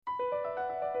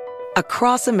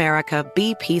Across America,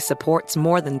 BP supports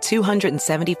more than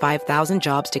 275,000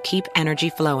 jobs to keep energy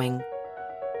flowing.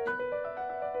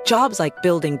 Jobs like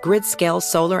building grid-scale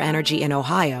solar energy in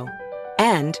Ohio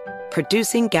and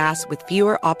producing gas with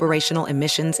fewer operational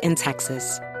emissions in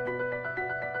Texas.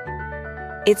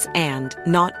 It's and,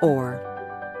 not or.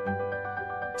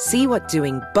 See what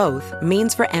doing both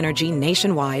means for energy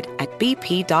nationwide at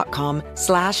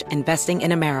bp.com/investing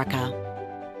in America.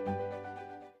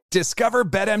 Discover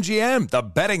BetMGM, the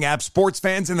betting app sports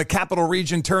fans in the capital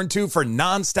region turn to for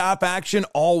nonstop action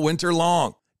all winter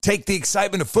long. Take the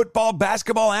excitement of football,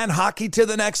 basketball, and hockey to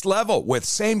the next level with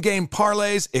same-game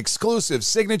parlays, exclusive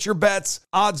signature bets,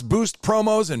 odds boost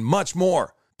promos, and much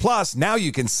more. Plus, now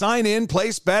you can sign in,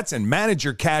 place bets, and manage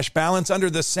your cash balance under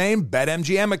the same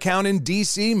BetMGM account in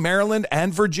D.C., Maryland,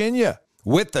 and Virginia.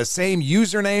 With the same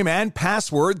username and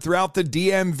password throughout the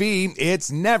DMV,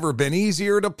 it's never been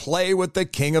easier to play with the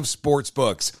king of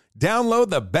sportsbooks. Download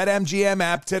the BetMGM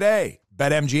app today.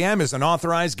 BetMGM is an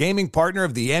authorized gaming partner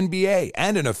of the NBA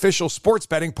and an official sports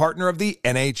betting partner of the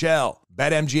NHL.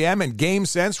 BetMGM and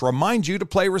GameSense remind you to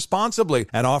play responsibly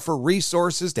and offer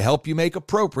resources to help you make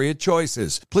appropriate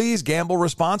choices. Please gamble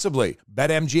responsibly.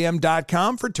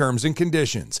 BetMGM.com for terms and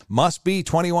conditions. Must be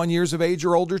 21 years of age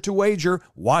or older to wager.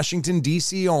 Washington,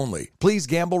 D.C. only. Please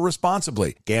gamble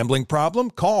responsibly. Gambling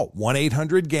problem? Call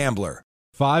 1-800-GAMBLER.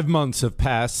 5 months have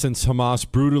passed since Hamas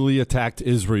brutally attacked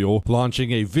Israel,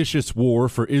 launching a vicious war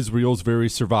for Israel's very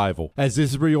survival. As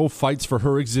Israel fights for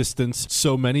her existence,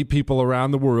 so many people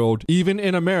around the world, even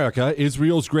in America,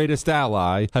 Israel's greatest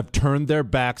ally, have turned their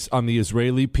backs on the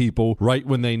Israeli people right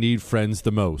when they need friends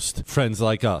the most. Friends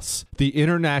like us. The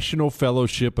International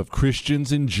Fellowship of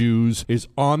Christians and Jews is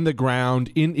on the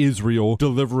ground in Israel,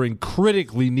 delivering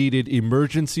critically needed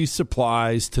emergency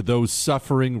supplies to those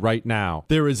suffering right now.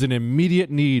 There is an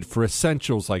immediate need for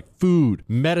essentials like food,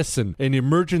 medicine, and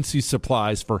emergency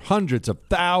supplies for hundreds of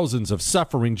thousands of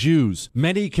suffering Jews.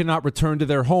 Many cannot return to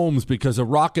their homes because of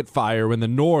rocket fire in the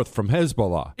north from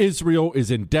Hezbollah. Israel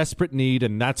is in desperate need,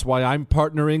 and that's why I'm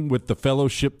partnering with the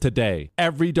fellowship today.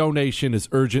 Every donation is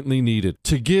urgently needed.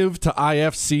 To give to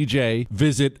IFCJ,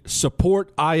 visit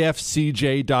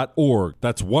supportifcj.org.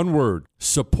 That's one word.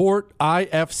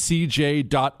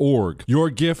 supportifcj.org. Your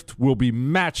gift will be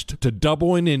matched to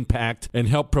double in impact and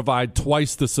help provide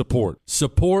twice the support.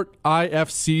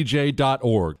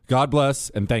 supportifcj.org. God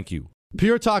bless and thank you.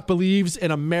 Pure Talk believes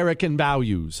in American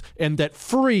values and that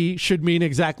free should mean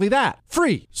exactly that.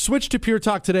 Free. Switch to Pure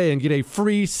Talk today and get a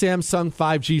free Samsung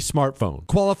 5G smartphone.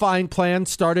 Qualifying plans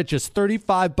start at just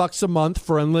 $35 a month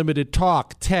for unlimited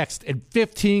talk, text, and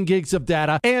 15 gigs of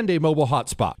data and a mobile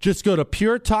hotspot. Just go to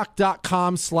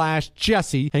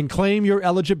puretalk.com/Jesse and claim your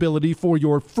eligibility for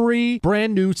your free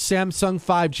brand new Samsung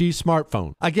 5G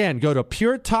smartphone. Again, go to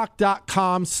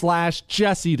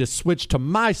puretalk.com/Jesse to switch to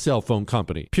my cell phone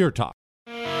company, Pure Talk.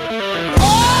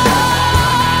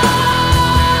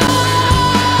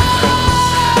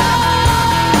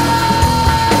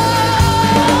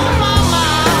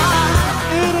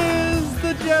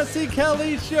 Jesse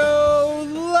Kelly Show.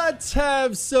 Let's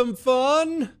have some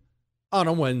fun on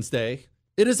a Wednesday.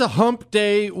 It is a hump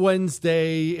day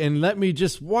Wednesday, and let me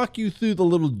just walk you through the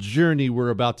little journey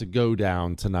we're about to go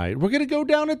down tonight. We're going to go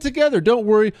down it together. Don't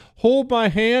worry. Hold my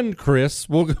hand, Chris.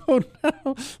 We'll go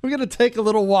down. We're going to take a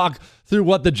little walk through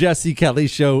what the Jesse Kelly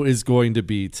Show is going to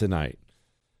be tonight.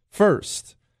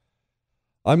 First,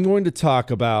 I'm going to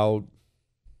talk about,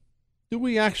 do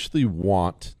we actually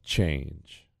want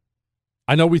change?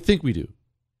 I know we think we do.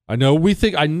 I know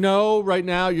right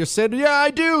now you're saying, yeah, I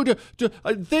do.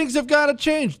 Things have got to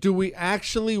change. Do we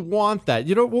actually want that?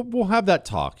 You know, we'll have that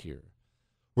talk here.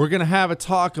 We're going to have a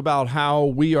talk about how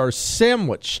we are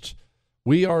sandwiched.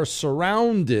 We are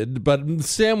surrounded, but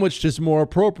sandwiched is more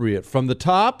appropriate, from the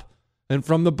top and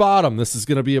from the bottom. This is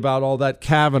going to be about all that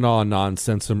Kavanaugh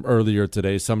nonsense from earlier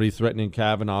today, somebody threatening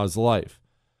Kavanaugh's life.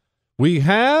 We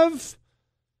have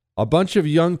a bunch of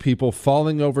young people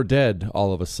falling over dead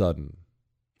all of a sudden.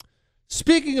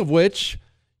 Speaking of which,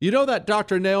 you know that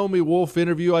Dr. Naomi Wolf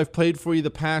interview I've played for you the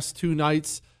past 2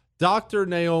 nights? Dr.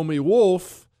 Naomi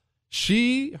Wolf,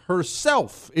 she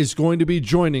herself is going to be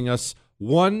joining us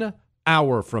 1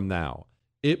 hour from now.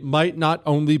 It might not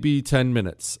only be 10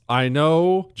 minutes. I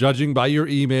know, judging by your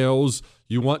emails,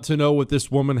 you want to know what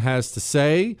this woman has to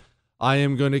say. I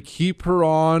am going to keep her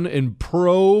on and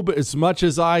probe as much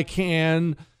as I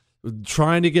can,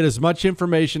 trying to get as much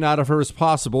information out of her as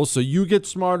possible so you get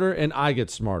smarter and I get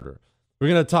smarter. We're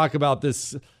going to talk about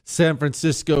this San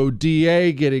Francisco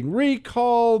DA getting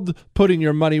recalled, putting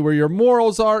your money where your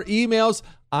morals are, emails.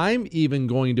 I'm even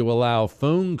going to allow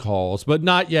phone calls, but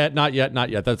not yet.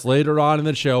 That's later on in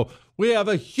the show. We have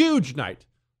a huge night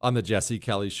on the Jesse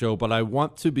Kelly Show, but I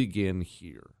want to begin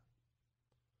here.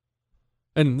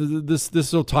 And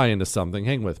this will tie into something.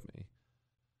 Hang with me.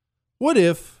 What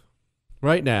if,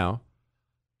 right now,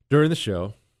 during the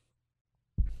show,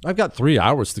 I've got 3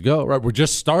 hours to go, right? We're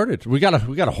just started. We got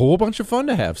a whole bunch of fun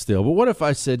to have still. But what if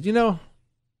I said, I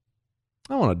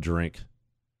want a drink.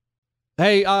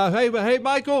 Hey,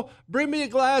 Michael, bring me a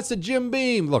glass of Jim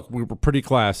Beam. Look, we're pretty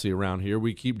classy around here.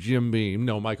 We keep Jim Beam.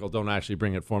 No, Michael, don't actually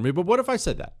bring it for me. But what if I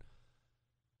said that?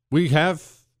 We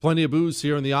have plenty of booze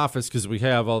here in the office because we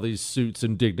have all these suits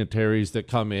and dignitaries that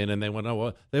come in and they want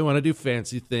to do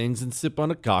fancy things and sip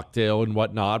on a cocktail and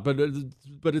whatnot.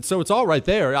 But it's all right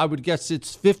there. I would guess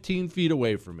it's 15 feet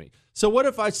away from me. So what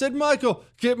if I said, Michael,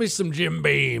 get me some Jim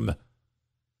Beam?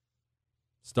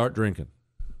 Start drinking.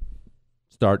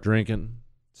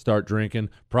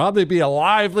 Probably be a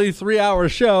lively 3-hour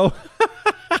show.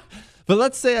 But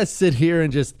let's say I sit here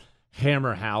and just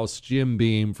hammer house Jim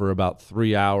Beam for about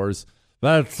 3 hours.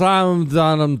 By the time I'm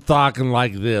done, I'm talking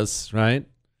like this, right?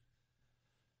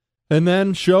 And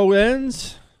then show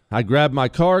ends. I grab my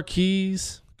car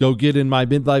keys, go get in my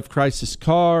midlife crisis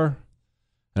car,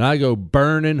 and I go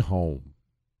burning home.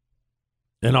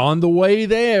 And on the way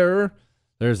there,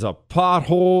 there's a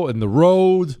pothole in the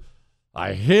road.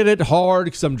 I hit it hard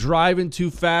because I'm driving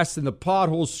too fast, and the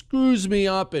pothole screws me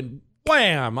up, and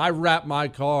wham, I wrap my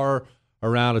car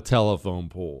around a telephone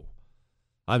pole.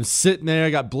 I'm sitting there, I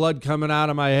got blood coming out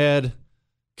of my head.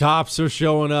 Cops are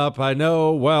showing up. I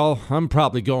know, well, I'm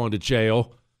probably going to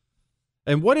jail.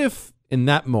 And what if, in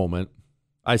that moment,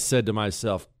 I said to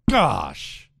myself,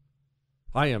 gosh,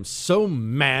 I am so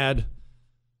mad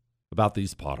about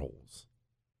these potholes.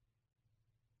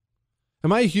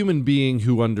 Am I a human being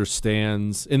who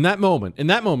understands, in that moment,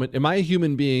 am I a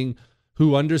human being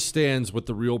who understands what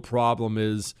the real problem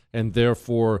is and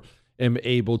therefore am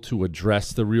able to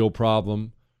address the real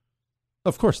problem?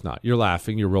 Of course not. You're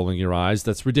laughing, you're rolling your eyes.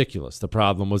 That's ridiculous. The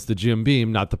problem was the Jim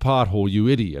Beam, not the pothole, you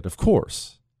idiot. Of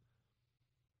course.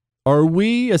 Are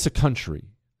we as a country,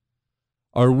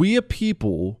 are we a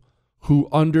people who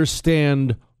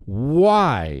understand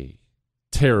why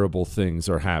terrible things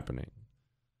are happening?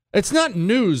 It's not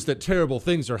news that terrible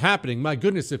things are happening. My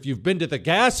goodness, if you've been to the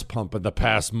gas pump in the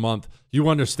past month, you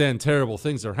understand terrible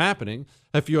things are happening.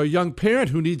 If you're a young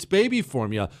parent who needs baby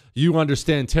formula, you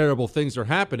understand terrible things are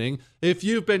happening. If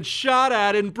you've been shot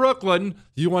at in Brooklyn,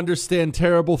 you understand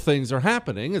terrible things are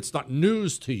happening. It's not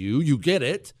news to you. You get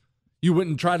it. You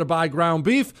wouldn't try to buy ground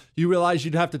beef. You realize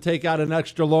you'd have to take out an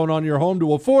extra loan on your home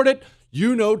to afford it.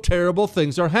 You know terrible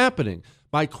things are happening.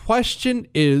 My question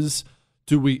is,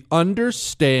 do we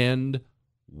understand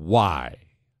why?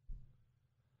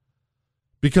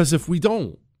 Because if we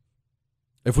don't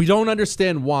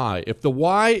understand why, if the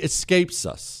why escapes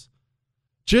us,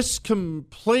 just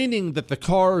complaining that the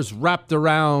car is wrapped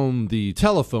around the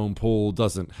telephone pole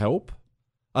doesn't help.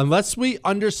 Unless we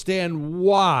understand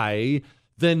why,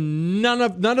 then none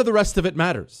of the rest of it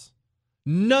matters.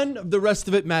 None of the rest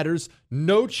of it matters.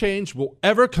 No change will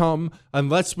ever come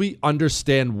unless we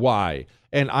understand why.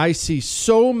 And I see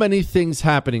so many things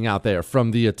happening out there,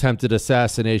 from the attempted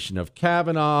assassination of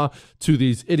Kavanaugh to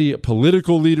these idiot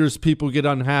political leaders people get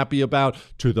unhappy about,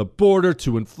 to the border,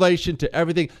 to inflation, to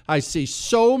everything. I see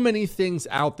so many things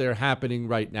out there happening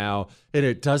right now, and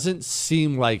it doesn't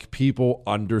seem like people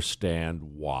understand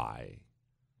why.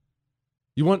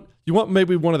 You want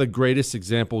maybe one of the greatest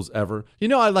examples ever?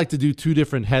 I like to do two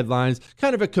different headlines,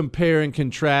 kind of a compare and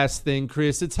contrast thing,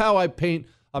 Chris. It's how I paint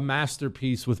a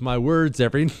masterpiece with my words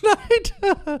every night.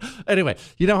 Anyway,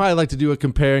 you know how I like to do a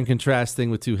compare and contrast thing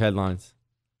with two headlines?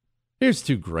 Here's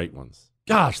two great ones.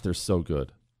 Gosh, they're so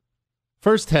good.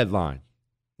 First headline.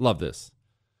 Love this.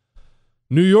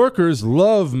 New Yorkers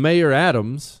love Mayor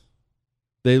Adams.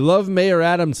 They love Mayor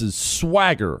Adams'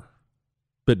 swagger,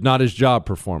 but not his job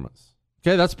performance.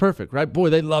 Okay, that's perfect, right? Boy,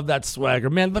 they love that swagger.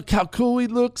 Man, look how cool he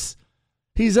looks.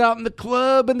 He's out in the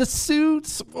club in the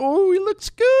suits. Oh, he looks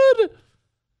good.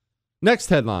 Next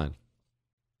headline.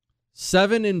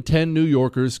 7 in 10 New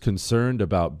Yorkers concerned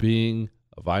about being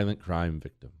a violent crime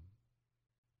victim.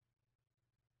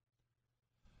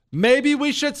 Maybe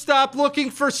we should stop looking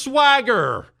for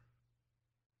swagger.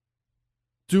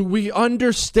 Do we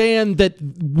understand that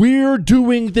we're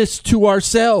doing this to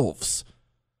ourselves?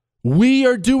 We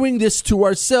are doing this to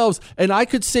ourselves, and I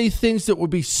could say things that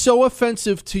would be so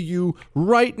offensive to you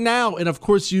right now. And of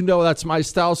course, you know that's my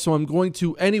style, so I'm going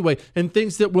to anyway. And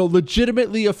things that will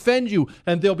legitimately offend you,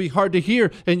 and they'll be hard to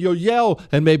hear, and you'll yell,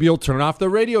 and maybe you'll turn off the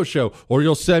radio show, or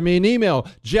you'll send me an email,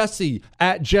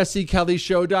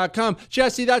 Jesse@JesseKellyShow.com.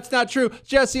 Jesse, that's not true.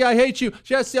 Jesse, I hate you.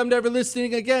 Jesse, I'm never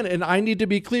listening again. And I need to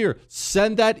be clear.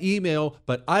 Send that email,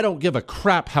 but I don't give a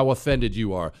crap how offended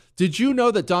you are. Did you know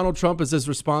that Donald Trump is as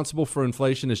responsible for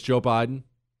inflation as Joe Biden?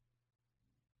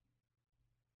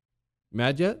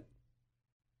 Mad yet?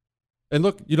 And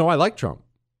look, you know, I like Trump.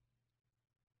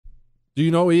 Do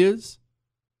you know who he is?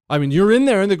 I mean, you're in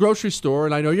there in the grocery store,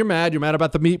 and I know you're mad. You're mad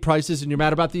about the meat prices, and you're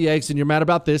mad about the eggs, and you're mad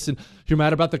about this, and you're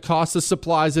mad about the cost of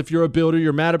supplies if you're a builder.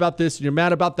 You're mad about this, and you're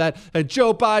mad about that. And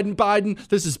Joe Biden,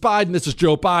 this is Biden, this is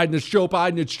Joe Biden, it's Joe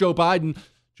Biden, it's Joe Biden.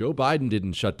 Joe Biden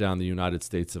didn't shut down the United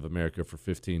States of America for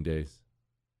 15 days.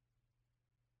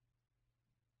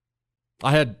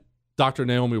 I had Dr.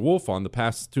 Naomi Wolf on the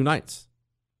past 2 nights.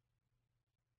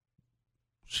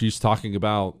 She's talking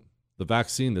about the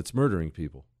vaccine that's murdering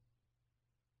people.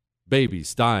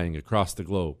 Babies dying across the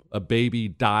globe. A baby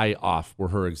die-off were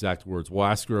her exact words. We'll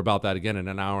ask her about that again in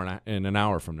an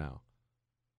hour from now.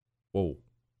 Whoa.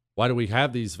 Why do we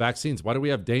have these vaccines? Why do we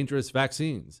have dangerous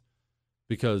vaccines?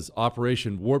 Because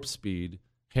Operation Warp Speed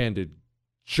handed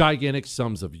gigantic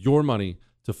sums of your money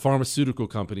to pharmaceutical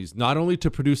companies, not only to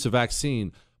produce a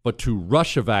vaccine, but to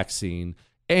rush a vaccine,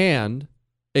 and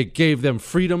it gave them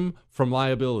freedom from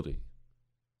liability.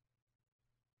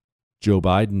 Joe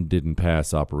Biden didn't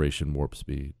pass Operation Warp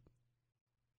Speed.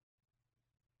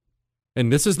 And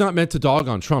this is not meant to dog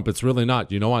on Trump. It's really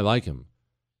not. You know I like him.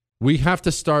 We have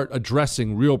to start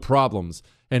addressing real problems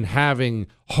and having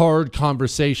hard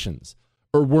conversations,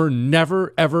 or we're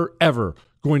never, ever, ever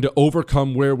going to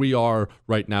overcome where we are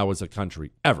right now as a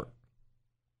country, ever.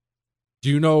 Do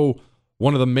you know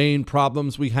one of the main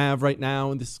problems we have right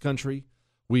now in this country?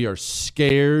 We are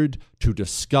scared to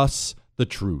discuss the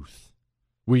truth.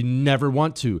 We never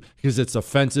want to because it's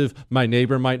offensive. My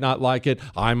neighbor might not like it.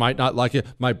 I might not like it.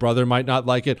 My brother might not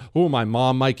like it. Oh, my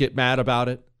mom might get mad about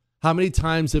it. How many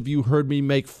times have you heard me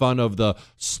make fun of the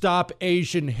Stop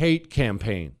Asian Hate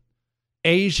campaign?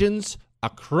 Asians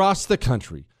across the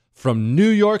country, from New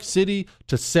York City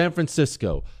to San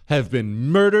Francisco, have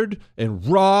been murdered and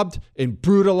robbed and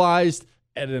brutalized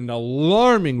at an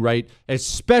alarming rate,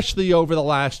 especially over the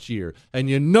last year. And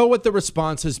you know what the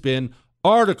response has been?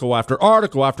 Article after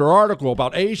article after article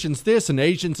about Asians this and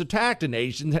Asians attacked and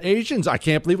Asians. I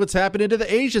can't believe what's happening to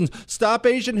the Asians. Stop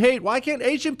Asian hate. Why can't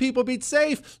Asian people be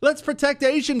safe? Let's protect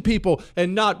Asian people.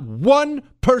 And not one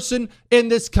person in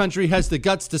this country has the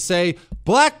guts to say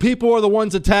black people are the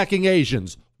ones attacking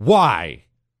Asians. Why?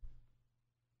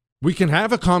 We can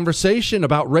have a conversation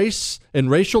about race and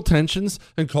racial tensions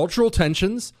and cultural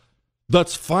tensions.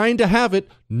 That's fine to have it.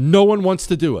 No one wants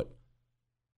to do it.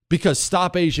 Because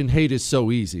Stop Asian Hate is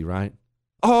so easy, right?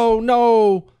 Oh,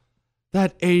 no,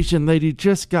 that Asian lady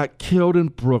just got killed in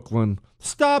Brooklyn.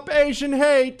 Stop Asian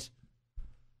Hate.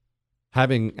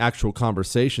 Having actual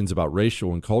conversations about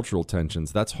racial and cultural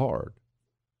tensions, that's hard.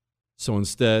 So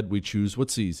instead, we choose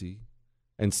what's easy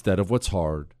instead of what's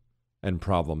hard, and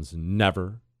problems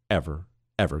never, ever,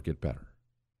 ever get better.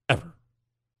 Ever.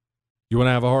 You want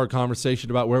to have a hard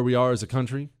conversation about where we are as a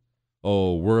country?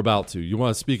 Oh, we're about to. You want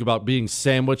to speak about being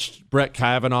sandwiched, Brett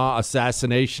Kavanaugh,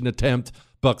 assassination attempt?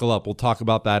 Buckle up. We'll talk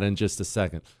about that in just a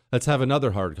second. Let's have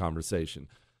another hard conversation.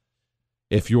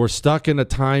 If you're stuck in a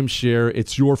timeshare,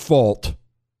 it's your fault.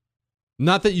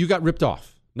 Not that you got ripped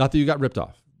off. Not that you got ripped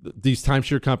off. These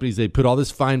timeshare companies, they put all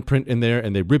this fine print in there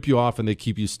and they rip you off and they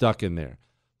keep you stuck in there.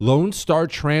 Lone Star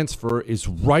Transfer is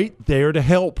right there to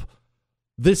help.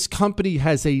 This company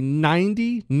has a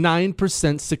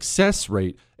 99% success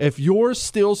rate. If you're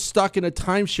still stuck in a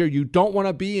timeshare you don't want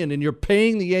to be in and you're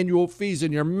paying the annual fees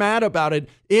and you're mad about it,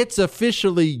 it's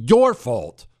officially your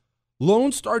fault.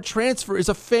 Lone Star Transfer is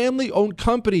a family-owned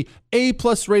company, A+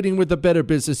 rating with the Better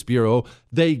Business Bureau.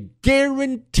 They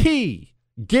guarantee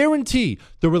the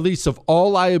release of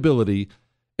all liability,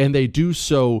 and they do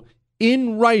so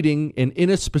in writing and in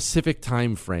a specific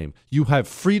time frame. You have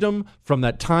freedom from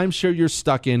that timeshare you're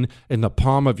stuck in the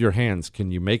palm of your hands. Can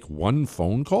you make one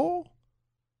phone call?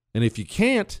 And if you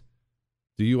can't,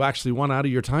 do you actually want out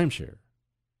of your timeshare?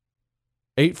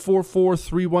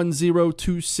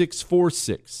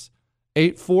 844-310-2646.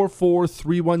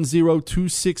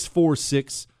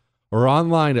 844-310-2646 or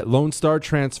online at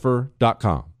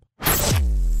LoneStarTransfer.com.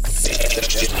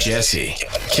 Jesse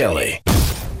Kelly.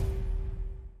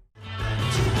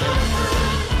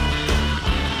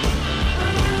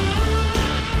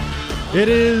 It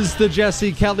is the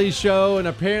Jesse Kelly Show, and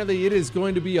apparently it is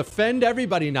going to be Offend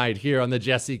Everybody night here on the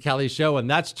Jesse Kelly Show, and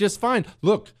that's just fine.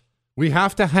 Look, we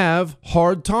have to have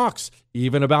hard talks,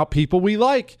 even about people we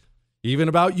like, even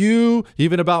about you,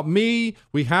 even about me.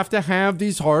 We have to have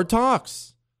these hard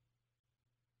talks.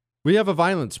 We have a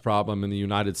violence problem in the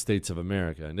United States of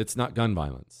America, and it's not gun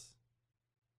violence.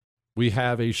 We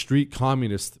have a street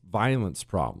communist violence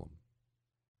problem.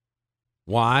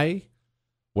 Why?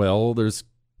 Well, there's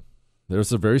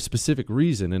a very specific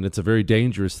reason, and it's a very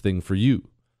dangerous thing for you.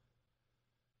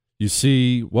 You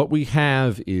see, what we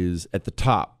have is at the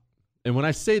top. And when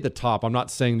I say the top, I'm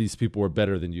not saying these people are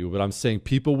better than you, but I'm saying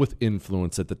people with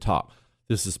influence at the top.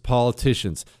 This is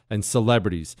politicians and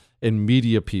celebrities and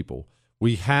media people.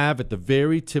 We have at the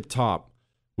very tip top,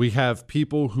 we have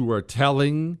people who are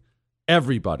telling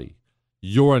everybody,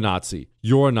 you're a Nazi,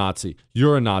 you're a Nazi,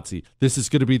 you're a Nazi. This is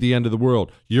going to be the end of the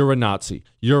world. You're a Nazi,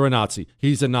 you're a Nazi,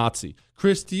 he's a Nazi.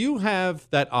 Chris, do you have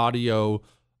that audio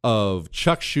of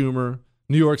Chuck Schumer,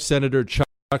 New York Senator Chuck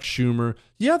Schumer?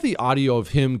 You have the audio of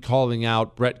him calling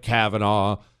out Brett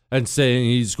Kavanaugh and saying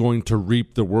he's going to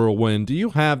reap the whirlwind. Do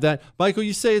you have that? Michael,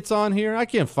 you say it's on here? I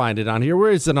can't find it on here.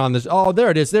 Where is it on this? Oh, there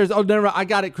it is. I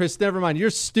got it, Chris. Never mind.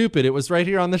 You're stupid. It was right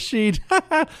here on the sheet.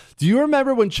 Do you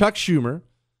remember when Chuck Schumer,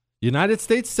 United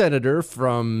States Senator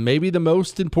from maybe the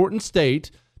most important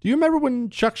state, do you remember when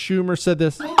Chuck Schumer said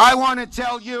this? I want to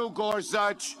tell you,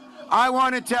 Gorsuch, I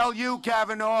want to tell you,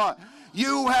 Kavanaugh,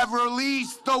 you have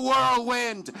released the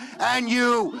whirlwind, and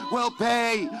you will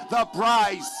pay the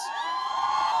price.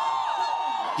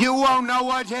 You won't know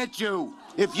what hit you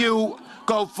if you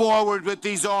go forward with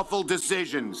these awful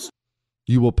decisions.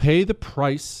 You will pay the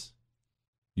price.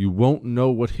 You won't know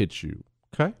what hit you.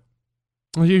 Okay?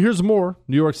 Well, here's more.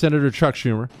 New York Senator Chuck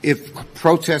Schumer. If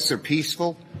protests are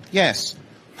peaceful, yes.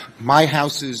 My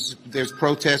house there's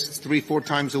protests 3-4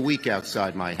 times a week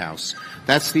outside my house.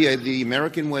 That's the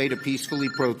American way to peacefully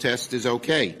protest is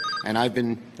okay. And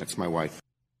that's my wife.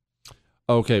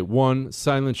 Okay, 1,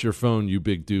 silence your phone, you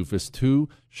big doofus. 2,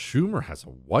 Schumer has a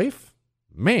wife?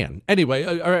 Man. Anyway,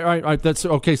 all right, that's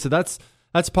okay. So that's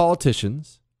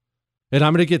politicians. And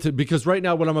I'm going to get to, because right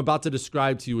now what I'm about to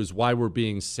describe to you is why we're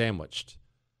being sandwiched.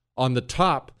 On the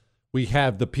top, we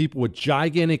have the people with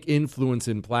gigantic influence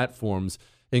in platforms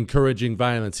encouraging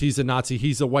violence. He's a Nazi.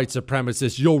 He's a white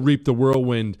supremacist. You'll reap the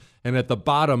whirlwind. And at the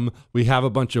bottom, we have a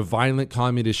bunch of violent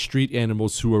communist street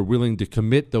animals who are willing to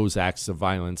commit those acts of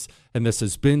violence. And this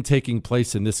has been taking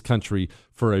place in this country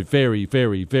for a very,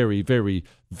 very, very, very,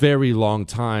 very long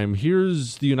time.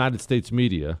 Here's the United States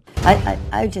media.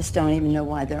 I just don't even know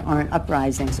why there aren't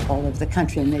uprisings all over the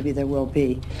country, and maybe there will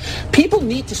be. People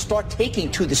need to start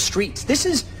taking to the streets. This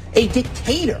is a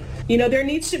dictator. You know, there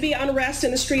needs to be unrest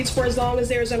in the streets for as long as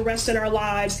there's unrest in our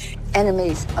lives.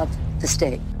 Enemies of the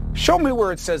state. Show me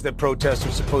where it says that protests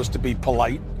are supposed to be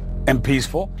polite and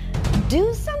peaceful.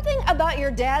 Do something about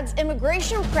your dad's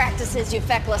immigration practices, you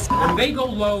feckless. When they go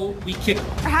low, we kick them.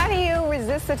 How do you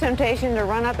resist the temptation to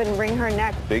run up and wring her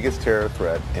neck? The biggest terror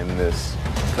threat in this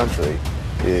country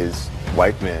is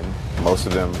white men, most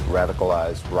of them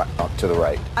radicalized up to the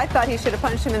right. I thought he should have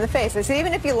punched him in the face. I said,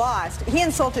 even if you lost, he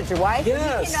insulted your wife.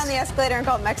 Yes. He came down the escalator and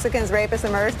called Mexicans rapists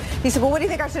and murderers. He said, well, what do you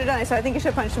think I should have done? I said, I think you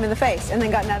should have punched him in the face and then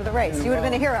gotten out of the race. You would have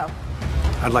been a hero.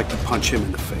 I'd like to punch him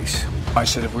in the face. I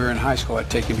said if we were in high school, I'd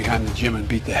take him behind the gym and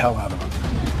beat the hell out of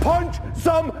him. Punch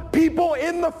some people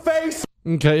in the face.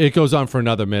 Okay, it goes on for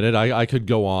another minute. I could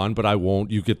go on, but I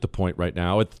won't. You get the point right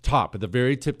now. At the top, at the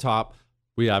very tip top,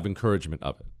 we have encouragement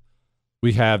of it.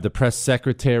 We have the press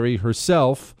secretary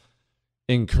herself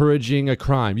encouraging a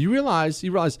crime. You realize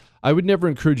I would never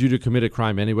encourage you to commit a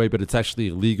crime anyway, but it's actually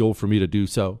illegal for me to do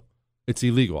so. It's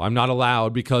illegal. I'm not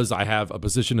allowed, because I have a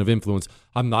position of influence,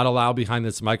 I'm not allowed behind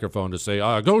this microphone to say,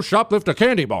 go shoplift a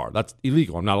candy bar. That's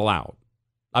illegal. I'm not allowed.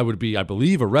 I would be, I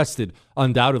believe, arrested,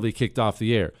 undoubtedly kicked off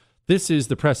the air. This is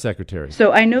the press secretary.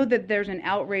 So I know that there's an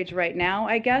outrage right now,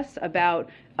 I guess, about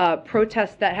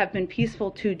protests that have been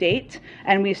peaceful to date,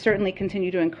 and we certainly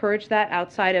continue to encourage that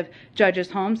outside of judges'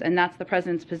 homes, and that's the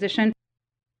president's position.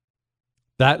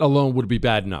 That alone would be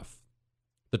bad enough.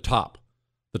 The top,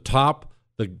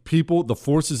 the people, the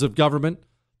forces of government.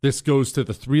 This goes to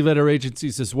the three-letter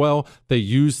agencies as well. They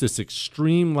use this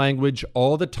extreme language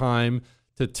all the time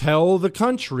to tell the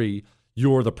country,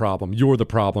 you're the problem, you're the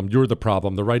problem, you're the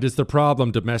problem. The right is the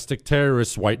problem. Domestic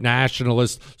terrorists, white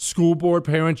nationalists, school board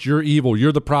parents, you're evil.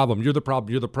 You're the problem, you're the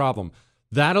problem, you're the problem.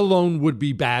 That alone would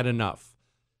be bad enough.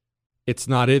 It's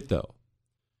not it, though.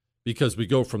 Because we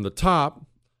go from the top,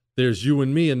 there's you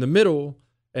and me in the middle,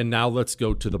 and now let's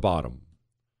go to the bottom.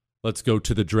 Let's go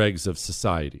to the dregs of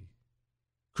society.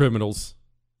 Criminals,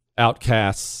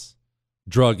 outcasts,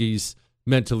 druggies,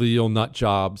 mentally ill nut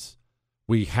jobs.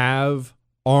 We have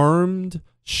armed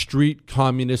street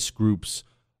communist groups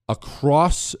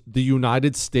across the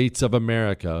United States of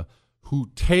America who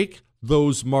take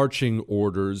those marching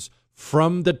orders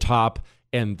from the top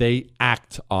and they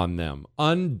act on them.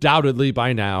 Undoubtedly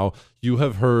by now, you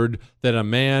have heard that a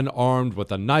man armed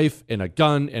with a knife and a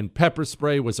gun and pepper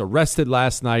spray was arrested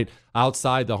last night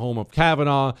outside the home of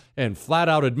Kavanaugh and flat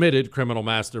out admitted, criminal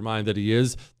mastermind that he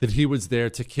is, that he was there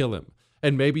to kill him.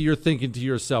 And maybe you're thinking to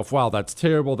yourself, wow, that's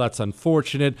terrible, that's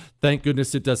unfortunate. Thank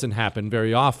goodness it doesn't happen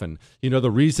very often. You know the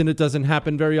reason it doesn't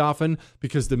happen very often?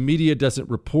 Because the media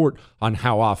doesn't report on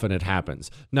how often it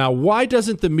happens. Now, why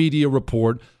doesn't the media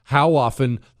report how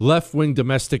often left-wing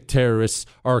domestic terrorists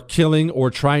are killing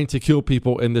or trying to kill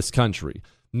people in this country?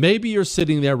 Maybe you're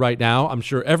sitting there right now. I'm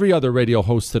sure every other radio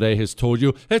host today has told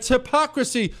you, it's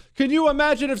hypocrisy. Can you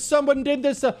imagine if someone did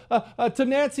this to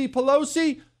Nancy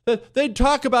Pelosi? They'd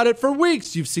talk about it for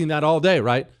weeks. You've seen that all day,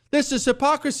 right? This is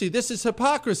hypocrisy. This is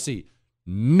hypocrisy.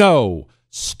 No.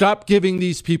 Stop giving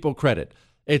these people credit.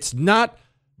 It's not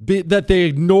that they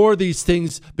ignore these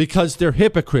things because they're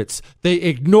hypocrites. They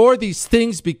ignore these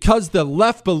things because the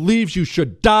left believes you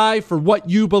should die for what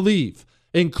you believe,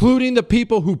 including the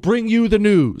people who bring you the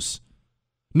news.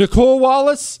 Nicole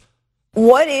Wallace?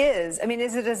 Is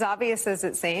it as obvious as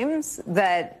it seems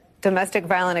that domestic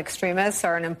violent extremists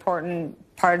are an important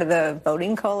part of the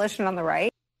voting coalition on the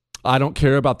right? I don't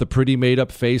care about the pretty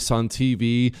made-up face on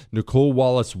TV. Nicole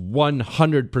Wallace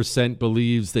 100%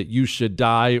 believes that you should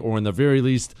die, or in the very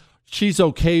least, she's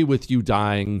okay with you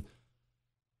dying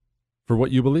for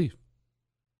what you believe.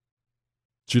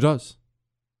 She does.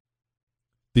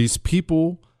 These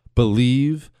people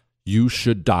believe you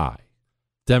should die.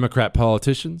 Democrat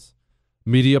politicians,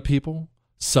 media people,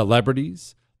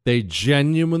 celebrities, they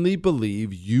genuinely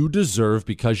believe you deserve,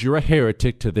 because you're a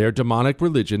heretic to their demonic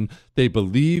religion, they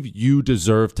believe you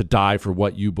deserve to die for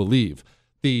what you believe.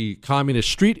 The communist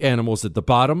street animals at the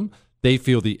bottom, they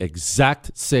feel the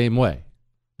exact same way.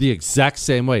 The exact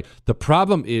same way. The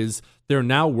problem is they're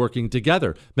now working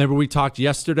together. Remember we talked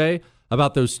yesterday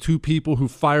about those two people who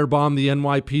firebombed the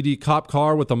NYPD cop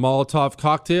car with a Molotov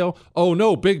cocktail? Oh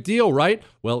no, big deal, right?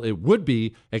 Well, it would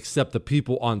be, except the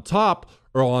people on top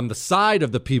or on the side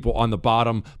of the people on the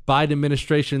bottom. Biden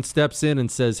administration steps in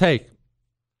and says, hey,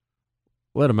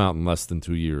 let them out in less than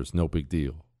 2 years. No big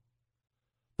deal.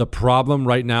 The problem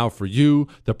right now for you,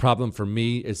 the problem for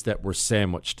me, is that we're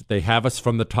sandwiched. They have us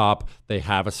from the top. They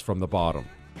have us from the bottom.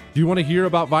 Do you want to hear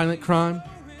about violent crime?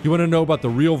 You want to know about the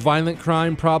real violent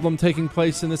crime problem taking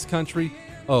place in this country?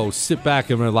 Oh, sit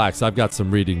back and relax. I've got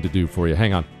some reading to do for you.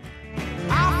 Hang on.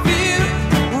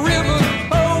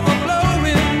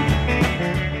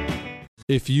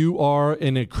 If you are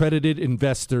an accredited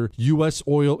investor, U.S.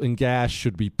 oil and gas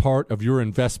should be part of your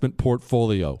investment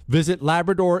portfolio. Visit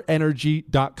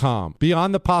LabradorEnergy.com.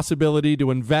 Beyond the possibility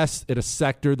to invest in a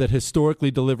sector that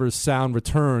historically delivers sound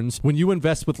returns, when you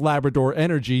invest with Labrador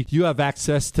Energy, you have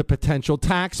access to potential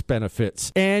tax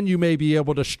benefits, and you may be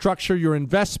able to structure your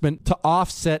investment to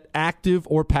offset active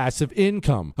or passive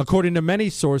income. According to many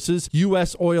sources,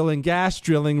 U.S. oil and gas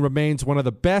drilling remains one of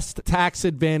the best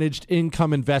tax-advantaged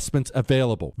income investments available.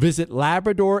 Visit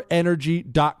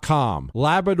LabradorEnergy.com.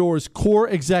 Labrador's core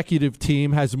executive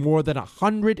team has more than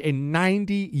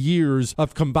 190 years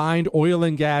of combined oil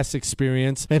and gas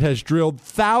experience and has drilled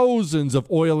thousands of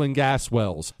oil and gas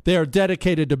wells. They are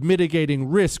dedicated to mitigating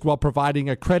risk while providing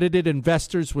accredited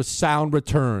investors with sound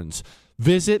returns.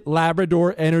 Visit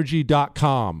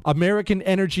LabradorEnergy.com. American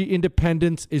energy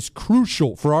independence is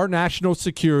crucial for our national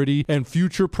security and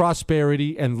future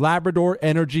prosperity, and Labrador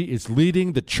Energy is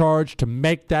leading the charge to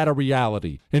make that a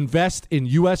reality. Invest in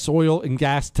U.S. oil and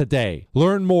gas today.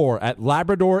 Learn more at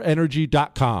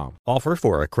LabradorEnergy.com. Offer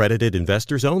for accredited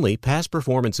investors only. Past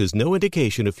performance is no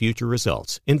indication of future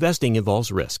results. Investing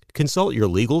involves risk. Consult your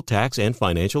legal, tax, and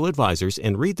financial advisors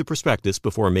and read the prospectus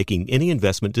before making any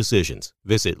investment decisions.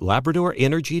 Visit LabradorEnergy.com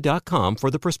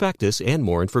for the prospectus and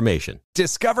more information.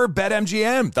 Discover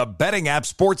BetMGM, the betting app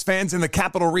sports fans in the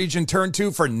capital region turn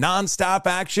to for nonstop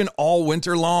action all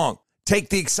winter long. Take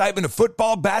the excitement of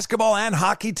football, basketball, and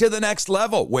hockey to the next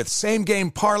level with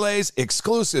same-game parlays,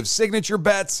 exclusive signature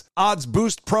bets, odds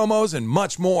boost promos, and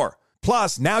much more.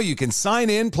 Plus, now you can sign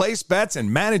in, place bets,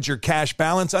 and manage your cash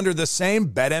balance under the same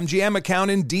BetMGM account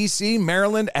in D.C.,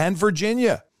 Maryland, and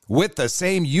Virginia. With the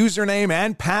same username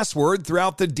and password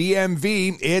throughout the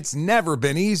DMV, it's never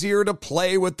been easier to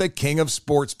play with the king of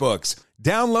sportsbooks.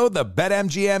 Download the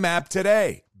BetMGM app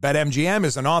today. BetMGM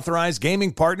is an authorized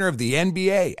gaming partner of the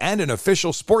NBA and an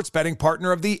official sports betting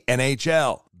partner of the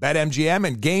NHL. BetMGM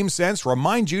and GameSense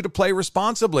remind you to play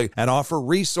responsibly and offer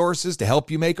resources to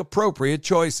help you make appropriate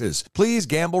choices. Please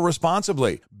gamble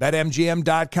responsibly.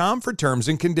 BetMGM.com for terms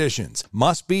and conditions.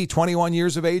 Must be 21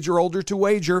 years of age or older to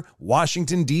wager.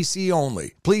 Washington, D.C.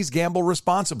 only. Please gamble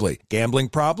responsibly. Gambling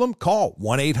problem? Call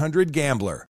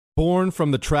 1-800-GAMBLER. Born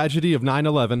from the tragedy of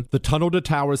 9/11, the Tunnel to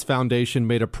Towers Foundation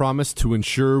made a promise to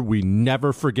ensure we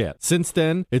never forget. Since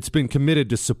then, it's been committed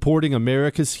to supporting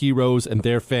America's heroes and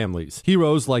their families.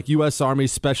 Heroes like U.S. Army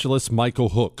Specialist Michael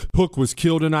Hook. Hook was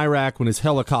killed in Iraq when his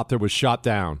helicopter was shot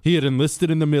down. He had enlisted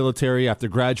in the military after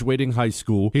graduating high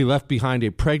school. He left behind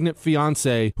a pregnant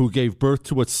fiancée who gave birth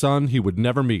to a son he would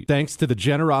never meet. Thanks to the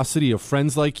generosity of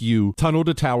friends like you, Tunnel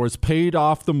to Towers paid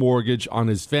off the mortgage on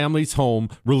his family's home,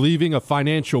 relieving a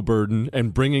financial burden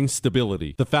and bringing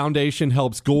stability. The foundation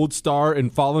helps Gold Star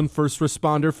and fallen first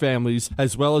responder families,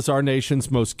 as well as our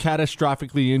nation's most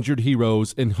catastrophically injured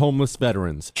heroes and homeless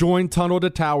veterans. Join Tunnel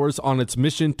to Towers on its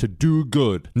mission to do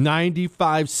good.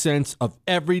 95 cents of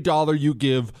every dollar you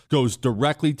give goes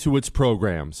directly to its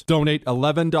programs. Donate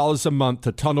 $11 a month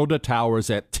to Tunnel to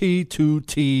Towers at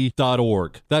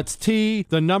T2T.org. That's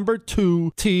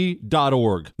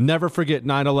T2T.org. Never forget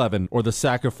 9/11 or the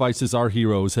sacrifices our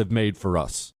heroes have made for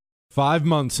us. 5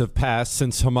 months have passed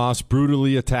since Hamas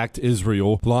brutally attacked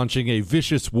Israel, launching a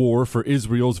vicious war for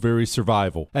Israel's very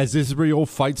survival. As Israel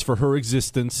fights for her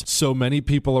existence, so many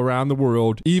people around the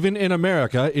world, even in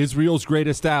America, Israel's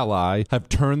greatest ally, have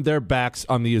turned their backs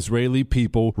on the Israeli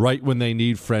people right when they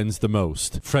need friends the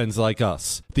most. Friends like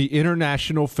us. The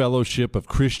International Fellowship of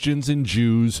Christians and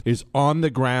Jews is on the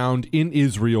ground in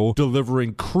Israel,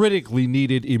 delivering critically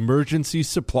needed emergency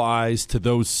supplies to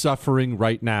those suffering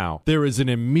right now. There is an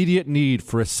immediate need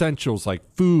for essentials like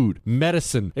food,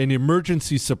 medicine, and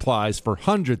emergency supplies for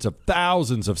hundreds of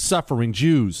thousands of suffering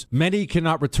Jews. Many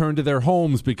cannot return to their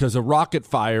homes because of rocket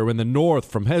fire in the north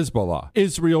from Hezbollah.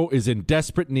 Israel is in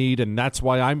desperate need, and that's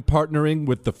why I'm partnering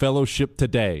with the fellowship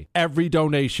today. Every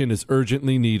donation is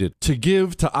urgently needed. To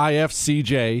give to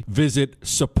IFCJ, visit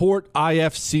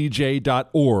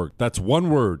supportifcj.org. That's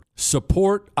one word.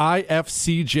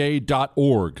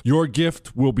 supportifcj.org. Your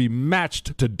gift will be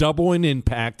matched to double in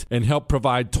impact and help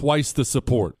provide twice the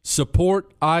support.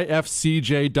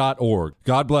 supportifcj.org.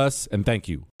 God bless and thank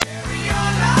you.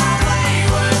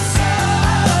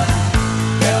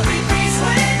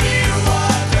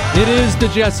 It is the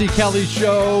Jesse Kelly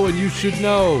Show, and you should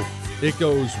know it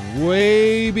goes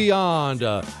way beyond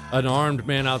an armed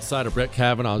man outside of Brett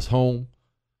Kavanaugh's home.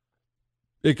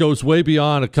 It goes way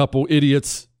beyond a couple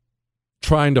idiots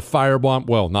trying to firebomb,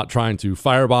 well, not trying to,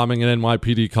 firebombing an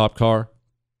NYPD cop car.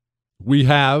 We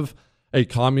have a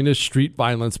communist street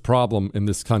violence problem in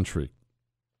this country.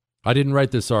 I didn't write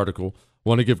this article. I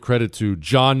want to give credit to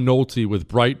John Nolte with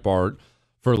Breitbart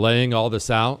for laying all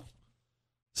this out.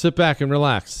 Sit back and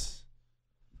relax.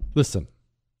 Listen.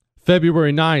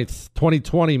 February 9th,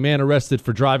 2020, man arrested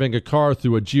for driving a car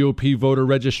through a GOP voter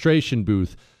registration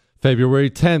booth. February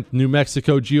 10th, New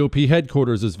Mexico GOP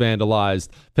headquarters is vandalized.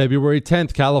 February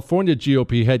 10th, California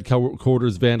GOP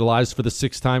headquarters vandalized for the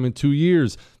 6th time in 2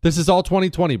 years. This is all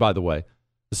 2020, by the way.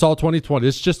 It's all 2020.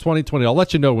 It's just 2020. I'll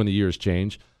let you know when the years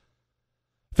change.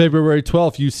 February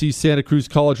 12th, UC Santa Cruz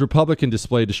College Republican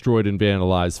display destroyed and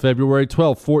vandalized. February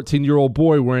 12th, 14-year-old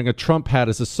boy wearing a Trump hat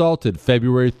is assaulted.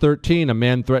 February 13th, a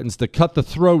man threatens to cut the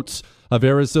throats of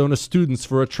Arizona students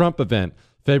for a Trump event.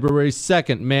 February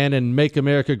 2nd, man in Make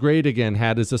America Great Again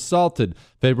hat is assaulted.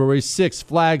 February 6th,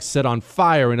 flags set on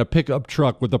fire in a pickup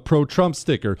truck with a pro-Trump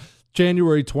sticker.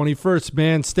 January 21st,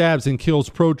 man stabs and kills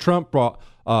pro-Trump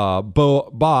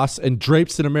boss and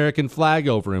drapes an American flag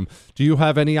over him. Do you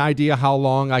have any idea how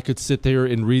long I could sit there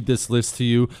and read this list to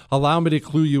you? Allow me to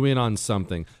clue you in on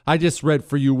something. I just read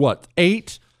for you,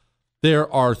 8? There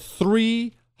are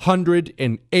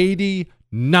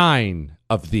 389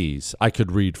 of these I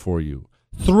could read for you.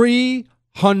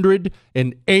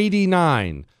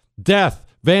 389. Death,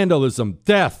 vandalism,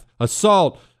 death,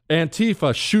 assault.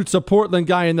 Antifa shoots a Portland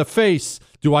guy in the face.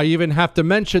 Do I even have to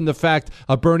mention the fact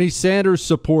a Bernie Sanders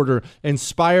supporter,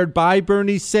 inspired by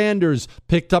Bernie Sanders,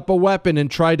 picked up a weapon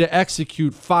and tried to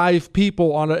execute 5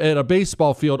 people at a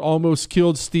baseball field, almost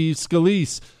killed Steve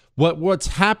Scalise? What's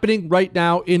happening right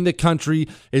now in the country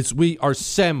is we are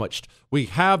sandwiched. We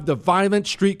have the violent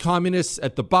street communists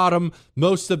at the bottom,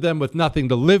 most of them with nothing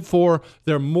to live for.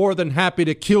 They're more than happy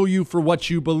to kill you for what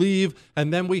you believe.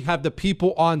 And then we have the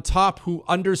people on top who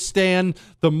understand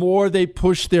the more they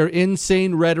push their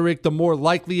insane rhetoric, the more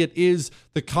likely it is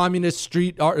the communist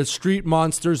street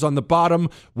monsters on the bottom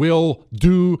will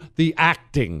do the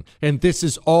acting. And this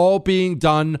is all being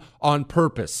done on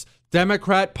purpose.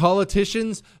 Democrat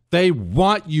politicians, they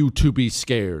want you to be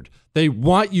scared. They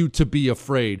want you to be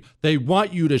afraid. They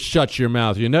want you to shut your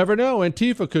mouth. You never know.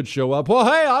 Antifa could show up. Well,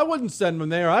 hey, I wouldn't send them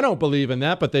there. I don't believe in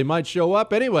that, but they might show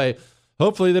up anyway.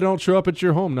 Hopefully they don't show up at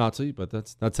your home, Nazi, but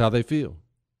that's how they feel.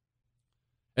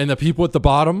 And the people at the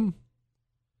bottom,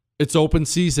 it's open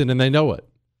season and they know it.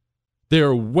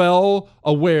 They're well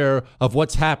aware of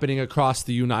what's happening across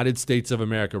the United States of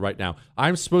America right now.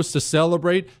 I'm supposed to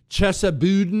celebrate Chesa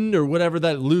Boudin or whatever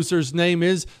that loser's name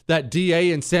is, that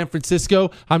DA in San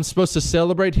Francisco. I'm supposed to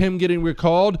celebrate him getting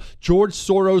recalled. George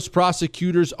Soros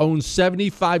prosecutors own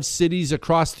 75 cities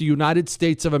across the United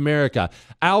States of America.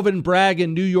 Alvin Bragg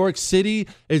in New York City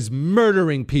is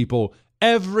murdering people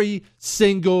every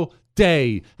single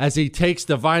day as he takes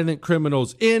the violent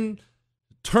criminals in,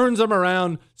 turns them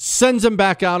around, sends them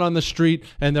back out on the street,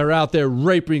 and they're out there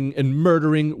raping and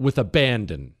murdering with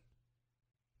abandon.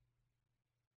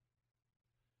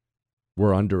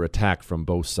 We're under attack from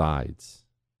both sides.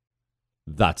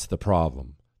 That's the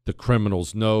problem. The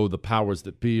criminals know the powers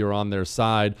that be are on their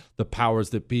side. The powers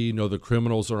that be know the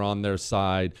criminals are on their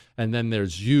side. And then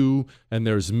there's you and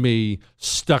there's me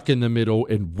stuck in the middle.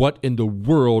 And what in the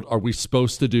world are we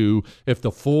supposed to do if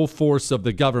the full force of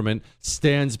the government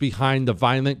stands behind the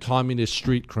violent communist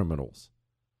street criminals?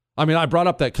 I mean, I brought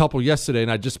up that couple yesterday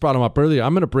and I just brought them up earlier.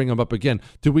 I'm going to bring them up again.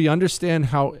 Do we understand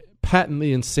how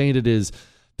patently insane it is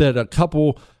that a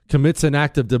couple commits an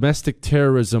act of domestic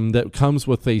terrorism that comes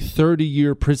with a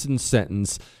 30-year prison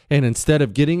sentence, and instead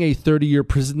of getting a 30-year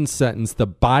prison sentence, the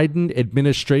Biden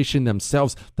administration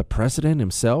themselves, the president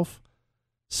himself,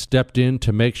 stepped in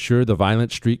to make sure the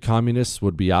violent street communists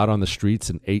would be out on the streets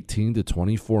in 18 to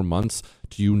 24 months?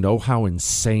 Do you know how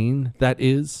insane that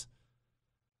is?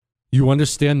 You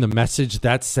understand the message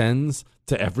that sends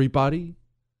to everybody?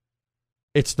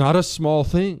 It's not a small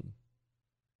thing.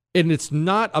 And it's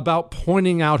not about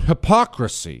pointing out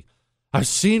hypocrisy. I've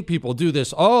seen people do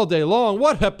this all day long.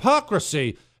 What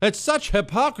hypocrisy? It's such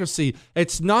hypocrisy.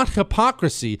 It's not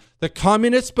hypocrisy. The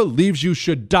communist believes you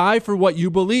should die for what you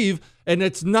believe, and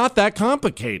it's not that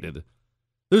complicated.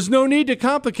 There's no need to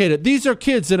complicate it. These are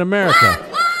kids in America.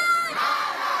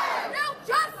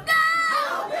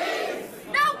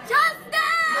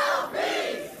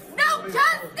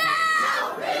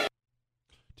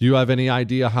 Do you have any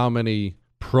idea how many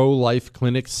pro-life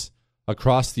clinics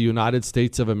across the United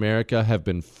States of America have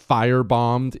been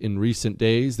firebombed in recent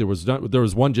days? There was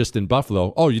one just in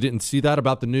Buffalo. Oh, you didn't see that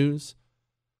about the news?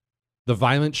 The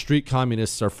violent street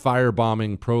communists are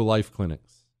firebombing pro-life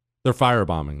clinics. They're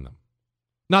firebombing them.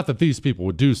 Not that these people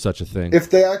would do such a thing. If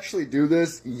they actually do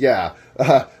this, yeah,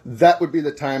 that would be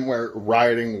the time where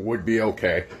rioting would be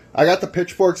okay. I got the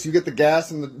pitchforks, you get the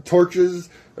gas and the torches.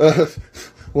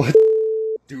 What?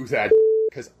 Do that.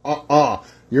 Because,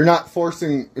 you're not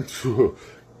forcing...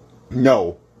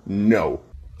 No.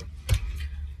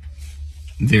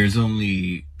 There's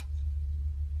only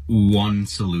one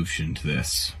solution to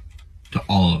this, to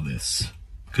all of this,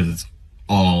 because it's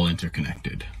all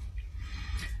interconnected.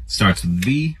 Starts with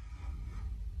V,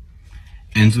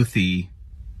 ends with E,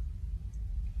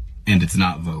 and it's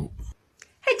not vote.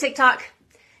 Hey, TikTok.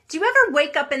 Do you ever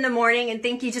wake up in the morning and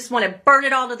think you just want to burn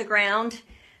it all to the ground?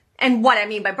 And what I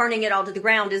mean by burning it all to the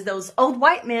ground is those old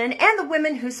white men and the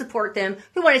women who support them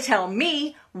who want to tell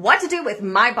me what to do with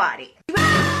my body.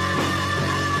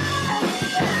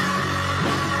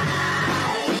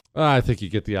 I think you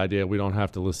get the idea. We don't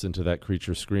have to listen to that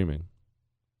creature screaming.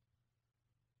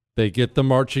 They get the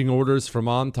marching orders from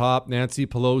on top. Nancy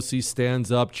Pelosi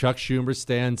stands up. Chuck Schumer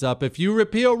stands up. If you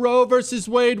repeal Roe versus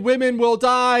Wade, women will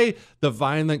die. The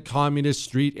violent communist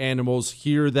street animals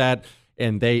hear that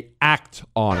and they act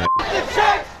on it. The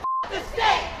church, the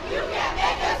state, you can't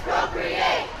make us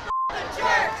procreate. The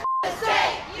church, the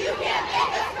state, you can't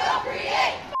make us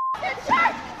procreate. The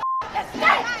church, the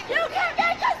state, you can't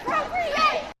make us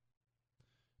procreate.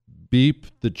 Beep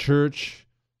the church,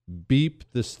 beep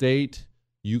the state,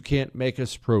 you can't make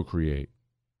us procreate.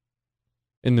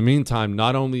 In the meantime,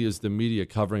 not only is the media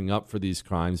covering up for these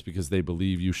crimes because they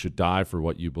believe you should die for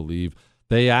what you believe,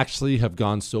 they actually have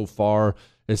gone so far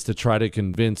as to try to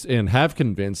convince and have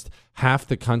convinced half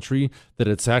the country that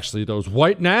it's actually those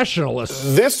white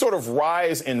nationalists. This sort of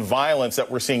rise in violence that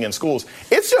we're seeing in schools,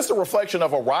 it's just a reflection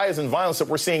of a rise in violence that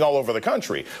we're seeing all over the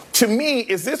country. To me,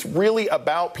 is this really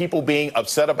about people being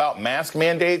upset about mask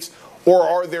mandates? Or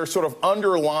are there sort of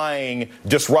underlying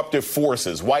disruptive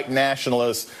forces, white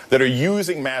nationalists, that are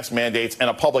using mask mandates in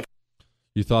a public...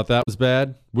 You thought that was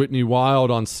bad? Whitney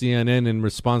Wild on CNN in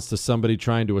response to somebody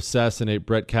trying to assassinate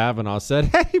Brett Kavanaugh said,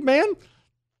 hey, man,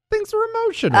 Things are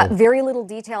emotional. Very little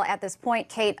detail at this point,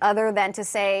 Kate, other than to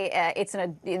say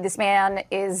this man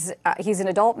is he's an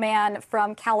adult man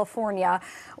from California.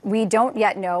 We don't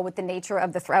yet know what the nature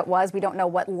of the threat was. We don't know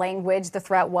what language the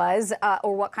threat was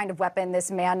or what kind of weapon this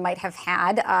man might have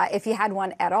had, if he had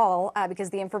one at all, because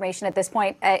the information at this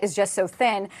point is just so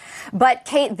thin. But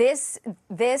Kate, this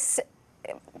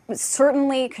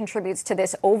certainly contributes to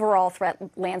this overall threat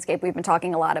landscape we've been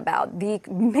talking a lot about. The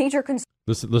major concern.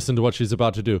 Listen to what she's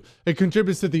about to do. It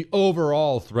contributes to the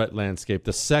overall threat landscape.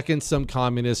 The second some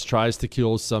communist tries to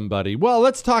kill somebody, well,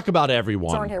 let's talk about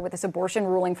everyone. Here with this abortion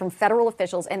ruling from federal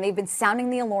officials, and they've been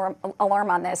sounding the alarm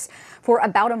on this for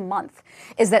about a month,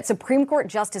 is that Supreme Court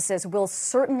justices will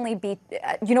certainly be,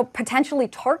 potentially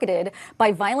targeted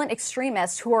by violent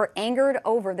extremists who are angered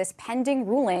over this pending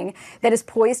ruling that is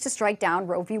poised to strike down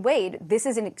Roe v. Wade. This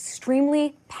is an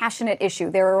extremely passionate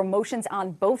issue. There are emotions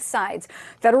on both sides.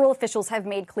 Federal officials have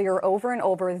made clear over and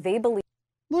over they believe.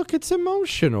 Look, it's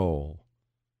emotional.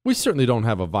 We certainly don't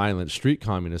have a violent street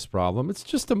communist problem. It's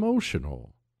just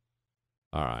emotional.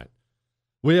 All right.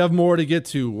 We have more to get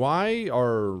to. Why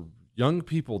are young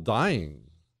people dying?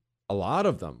 A lot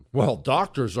of them. Well,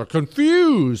 doctors are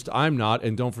confused. I'm not.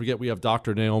 And don't forget, we have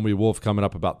Dr. Naomi Wolf coming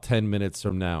up about 10 minutes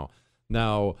from now.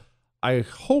 Now, I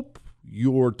hope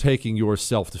you're taking your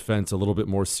self-defense a little bit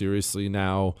more seriously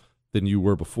now than you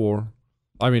were before.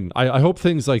 I mean, I hope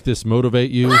things like this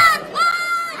motivate you. Do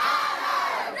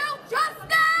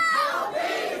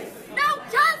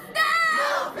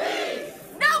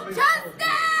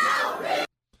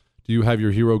you have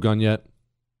your hero gun yet?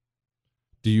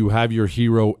 Do you have your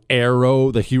hero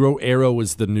arrow? The hero arrow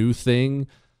is the new thing.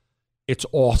 It's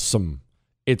awesome.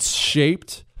 It's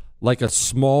shaped like a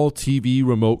small TV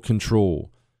remote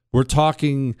control. We're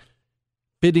talking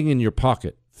fitting in your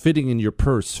pocket, fitting in your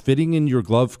purse, fitting in your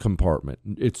glove compartment.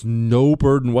 It's no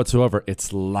burden whatsoever.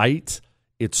 It's light,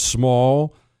 it's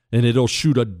small, and it'll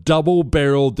shoot a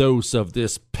double-barrel dose of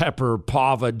this pepper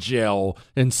pava gel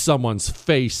in someone's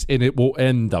face, and it will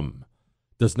end them.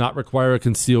 Does not require a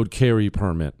concealed carry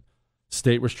permit.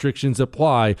 State restrictions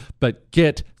apply, but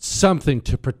get something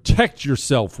to protect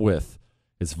yourself with.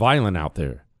 It's violent out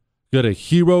there. Go to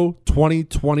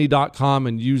hero2020.com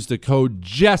and use the code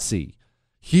Jesse.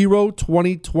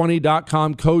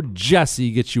 Hero2020.com, code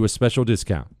Jesse gets you a special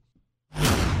discount.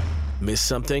 Miss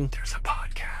something? There's a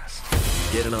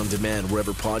podcast. Get it on demand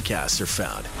wherever podcasts are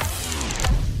found.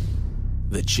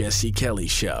 The Jesse Kelly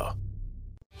Show.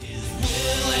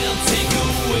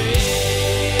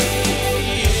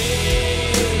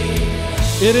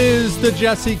 It is the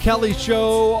Jesse Kelly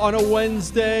Show on a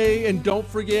Wednesday, and don't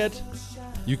forget,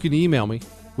 you can email me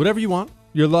whatever you want.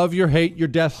 Your love, your hate, your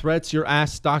death threats, your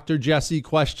Ask Dr. Jesse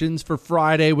questions for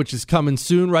Friday, which is coming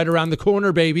soon, right around the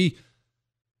corner, baby.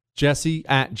 Jesse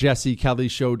at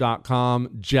jessekellyshow.com.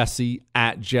 Jesse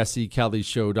at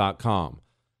jessekellyshow.com.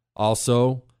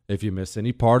 Also, if you miss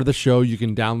any part of the show, you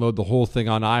can download the whole thing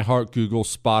on iHeart, Google,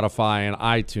 Spotify, and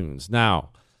iTunes. Now,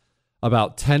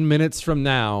 about 10 minutes from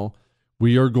now,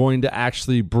 we are going to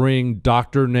actually bring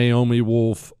Dr. Naomi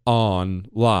Wolf on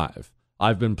live.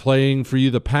 I've been playing for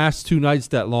you the past 2 nights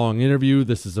that long interview.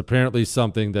 This is apparently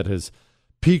something that has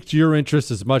piqued your interest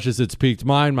as much as it's piqued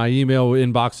mine. My email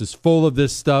inbox is full of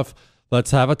this stuff. Let's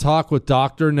have a talk with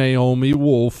Dr. Naomi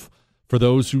Wolf. For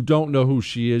those who don't know who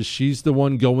she is, she's the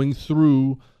one going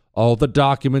through all the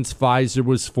documents Pfizer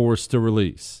was forced to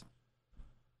release.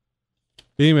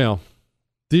 Email.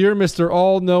 Dear Mr.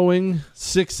 All-Knowing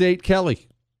 68 Kelly,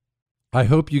 I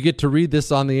hope you get to read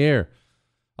this on the air.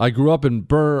 I grew up in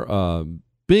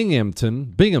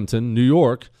Binghamton, New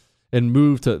York, and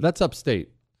moved to, that's upstate,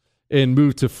 and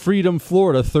moved to Freedom,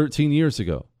 Florida 13 years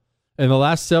ago. In the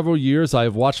last several years, I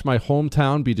have watched my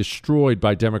hometown be destroyed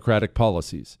by Democratic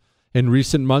policies. In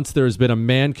recent months, there has been a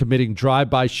man committing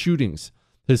drive-by shootings.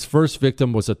 His first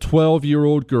victim was a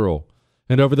 12-year-old girl.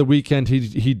 And over the weekend,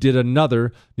 he did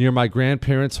another near my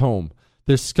grandparents' home.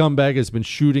 This scumbag has been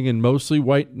shooting in mostly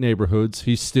white neighborhoods.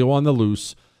 He's still on the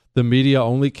loose. The media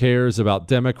only cares about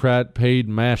Democrat-paid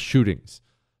mass shootings.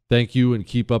 Thank you and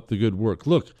keep up the good work.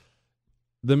 Look,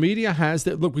 the media has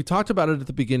that. Look, we talked about it at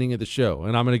the beginning of the show,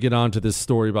 and I'm going to get on to this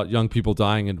story about young people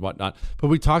dying and whatnot. But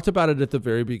we talked about it at the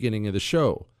very beginning of the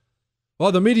show.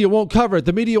 Well, the media won't cover it.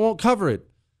 The media won't cover it.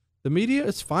 The media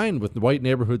is fine with white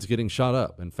neighborhoods getting shot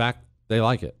up. In fact, they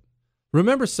like it.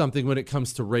 Remember something when it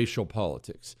comes to racial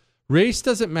politics. Race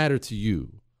doesn't matter to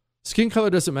you. Skin color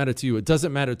doesn't matter to you. It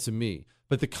doesn't matter to me.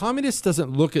 But the communist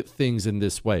doesn't look at things in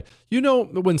this way. You know,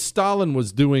 when Stalin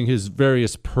was doing his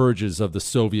various purges of the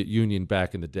Soviet Union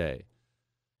back in the day,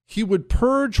 he would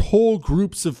purge whole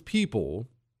groups of people,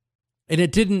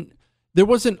 and there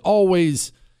wasn't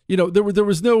always, there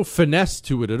was no finesse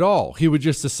to it at all. He would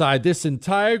just decide this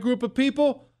entire group of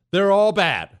people, they're all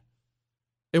bad.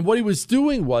 And what he was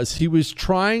doing was he was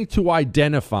trying to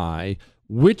identify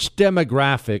which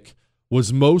demographic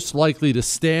was most likely to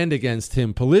stand against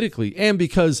him politically. And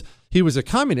because he was a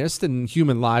communist and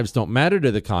human lives don't matter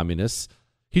to the communists,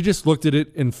 he just looked at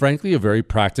it in, frankly, a very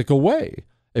practical way.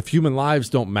 If human lives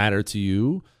don't matter to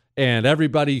you and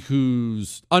everybody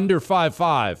who's under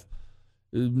 5'5",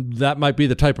 that might be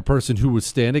the type of person who would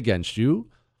stand against you.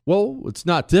 Well, it's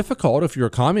not difficult if you're a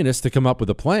communist to come up with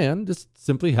a plan. Just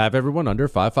simply have everyone under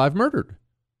 5'5" murdered.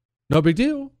 No big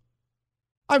deal.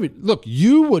 I mean, look,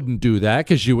 you wouldn't do that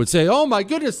because you would say, oh my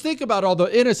goodness, think about all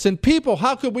the innocent people.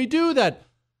 How could we do that?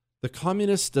 The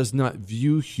communist does not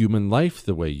view human life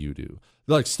the way you do.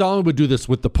 Like Stalin would do this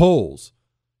with the Poles.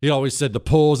 He always said the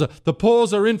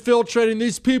Poles are infiltrating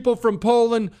these people from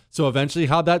Poland. So eventually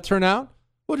how'd that turn out?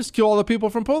 We'll just kill all the people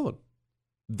from Poland.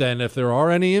 Then if there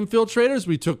are any infiltrators,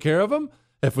 we took care of them.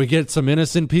 If we get some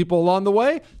innocent people along the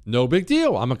way, no big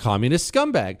deal. I'm a communist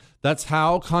scumbag. That's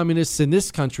how communists in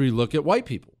this country look at white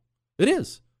people. It is.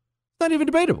 It's not even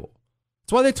debatable.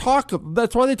 That's why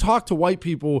they talk to white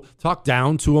people, talk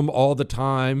down to them all the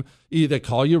time. They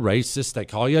call you racist, they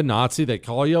call you a Nazi, they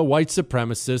call you a white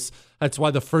supremacist. That's why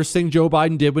the first thing Joe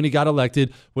Biden did when he got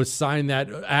elected was sign that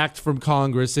act from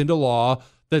Congress into law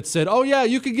that said, oh yeah,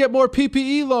 you can get more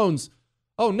PPE loans.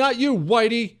 Oh, not you,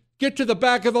 whitey. Get to the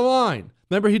back of the line.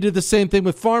 Remember, he did the same thing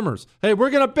with farmers. Hey, we're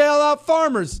going to bail out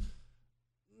farmers.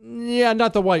 Yeah,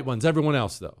 not the white ones. Everyone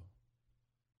else, though.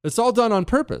 It's all done on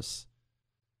purpose.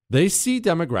 They see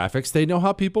demographics. They know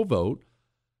how people vote.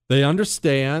 They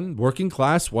understand working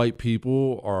class white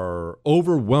people are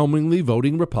overwhelmingly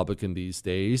voting Republican these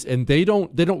days, and they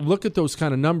don't look at those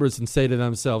kind of numbers and say to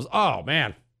themselves, oh,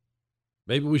 man,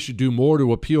 maybe we should do more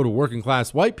to appeal to working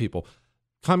class white people.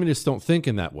 Communists don't think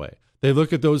in that way. They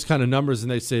look at those kind of numbers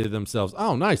and they say to themselves,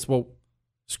 oh, nice. Well,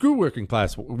 screw working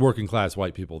class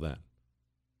white people then.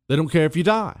 They don't care if you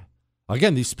die.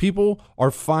 Again, these people are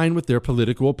fine with their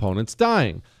political opponents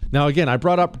dying. Now, again, I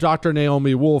brought up Dr.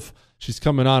 Naomi Wolf. She's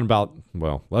coming on about,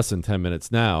 less than 10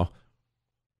 minutes now.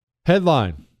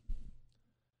 Headline: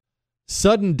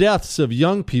 Sudden deaths of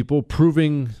young people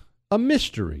proving a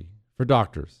mystery for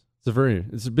doctors.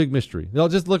 It's a big mystery. I'll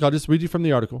just read you from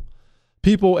the article.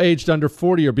 People aged under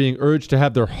 40 are being urged to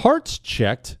have their hearts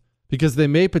checked because they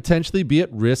may potentially be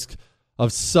at risk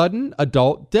of sudden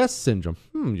adult death syndrome.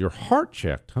 Your heart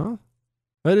checked, huh?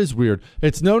 That is weird.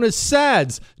 It's known as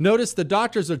SADS. Notice the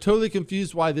doctors are totally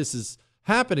confused why this is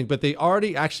happening, but they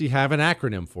already actually have an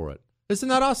acronym for it. Isn't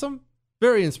that awesome?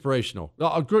 Very inspirational.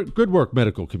 Good work,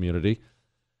 medical community.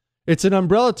 It's an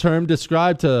umbrella term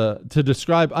described to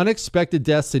describe unexpected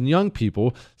deaths in young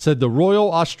people, said the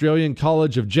Royal Australian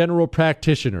College of General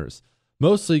Practitioners,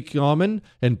 mostly common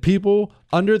in people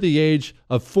under the age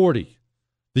of 40.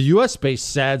 The U.S.-based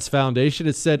SADS Foundation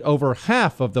has said over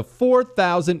half of the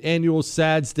 4,000 annual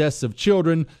SADS deaths of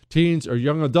children, teens, or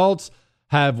young adults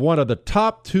have one of the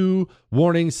top 2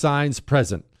 warning signs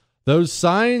present. Those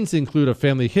signs include a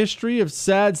family history of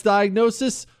SADS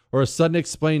diagnosis or a sudden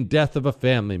explained death of a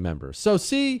family member. So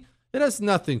see, it has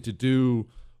nothing to do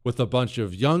with a bunch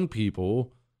of young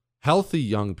people, healthy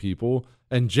young people,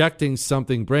 injecting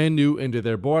something brand new into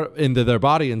their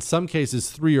body, in some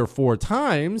cases 3 or 4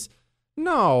 times.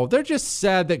 No, they're just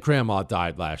sad that grandma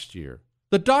died last year.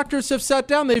 The doctors have sat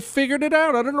down. They figured it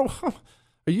out. I don't know.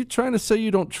 Are you trying to say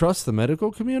you don't trust the medical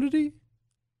community?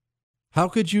 How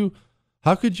could you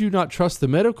not trust the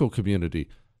medical community?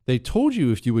 They told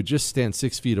you if you would just stand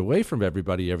 6 feet away from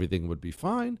everybody, everything would be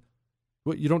fine.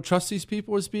 What, you don't trust these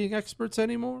people as being experts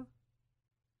anymore?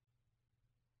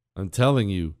 I'm telling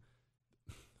you,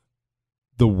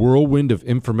 the whirlwind of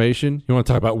information. You want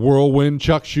to talk about whirlwind,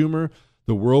 Chuck Schumer?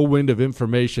 The whirlwind of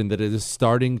information that is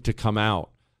starting to come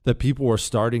out, that people are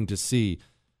starting to see.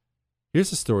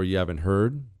 Here's a story you haven't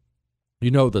heard. You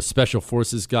know the Special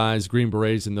Forces guys, Green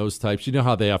Berets and those types, you know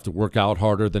how they have to work out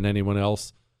harder than anyone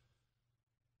else?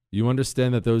 You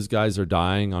understand that those guys are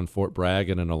dying on Fort Bragg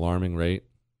at an alarming rate?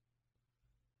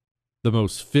 The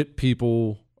most fit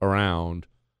people around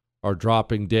are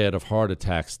dropping dead of heart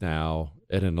attacks now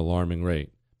at an alarming rate.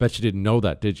 Bet you didn't know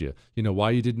that, did you? You know why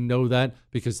you didn't know that?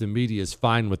 Because the media is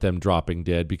fine with them dropping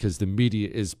dead, because the media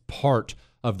is part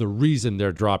of the reason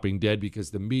they're dropping dead,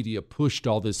 because the media pushed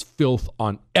all this filth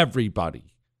on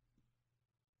everybody.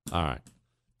 All right.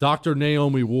 Dr.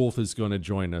 Naomi Wolf is going to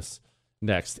join us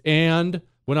next. And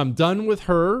when I'm done with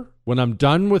her, I'm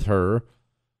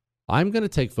going to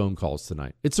take phone calls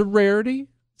tonight. It's a rarity.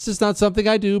 This is not something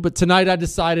I do, but tonight I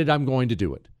decided I'm going to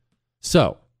do it.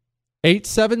 So,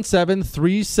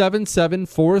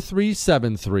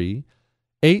 877-377-4373.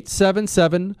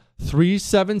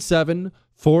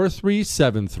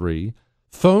 877-377-4373.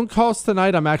 Phone calls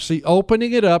tonight. I'm actually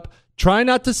opening it up. Try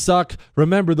not to suck.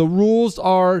 Remember, the rules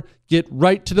are get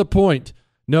right to the point.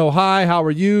 No, hi, how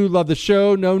are you? Love the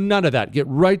show. No, none of that. Get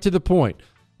right to the point.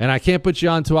 And I can't put you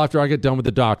on until after I get done with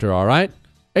the doctor, all right?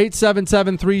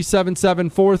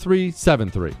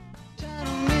 877-377-4373.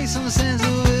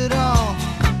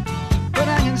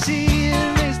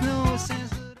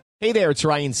 Hey there, it's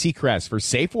Ryan Seacrest for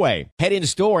Safeway. Head in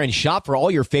store and shop for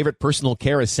all your favorite personal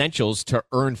care essentials to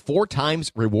earn 4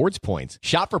 times rewards points.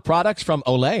 Shop for products from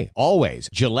Olay, Always,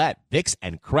 Gillette, Vicks,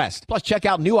 and Crest. Plus, check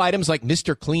out new items like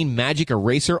Mr. Clean Magic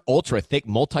Eraser Ultra Thick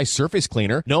Multi-Surface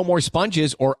Cleaner. No more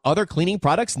sponges or other cleaning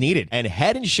products needed. And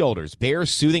Head & Shoulders Bare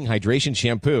Soothing Hydration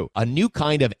Shampoo, a new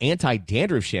kind of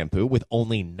anti-dandruff shampoo with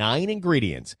only 9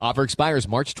 ingredients. Offer expires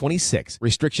March 26.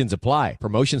 Restrictions apply.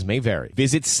 Promotions may vary.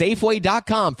 Visit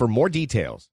Safeway.com for more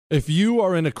details. If you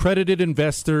are an accredited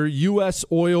investor, U.S.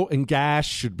 oil and gas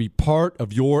should be part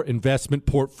of your investment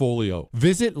portfolio.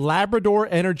 Visit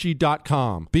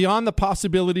LabradorEnergy.com. Beyond the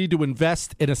possibility to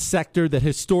invest in a sector that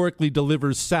historically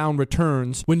delivers sound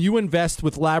returns, when you invest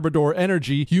with Labrador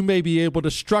Energy, you may be able to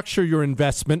structure your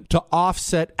investment to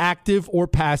offset active or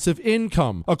passive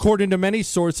income. According to many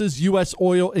sources, U.S.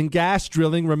 oil and gas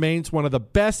drilling remains one of the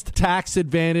best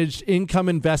tax-advantaged income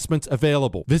investments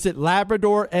available. Visit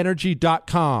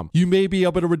LabradorEnergy.com. You may be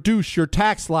able to reduce your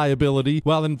tax liability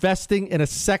while investing in a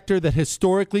sector that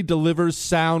historically delivers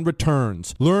sound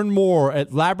returns. Learn more at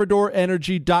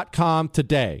LabradorEnergy.com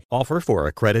today. Offer for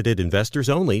accredited investors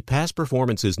only. Past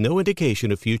performance is no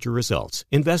indication of future results.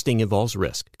 Investing involves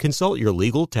risk. Consult your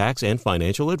legal, tax, and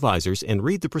financial advisors and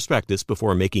read the prospectus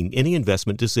before making any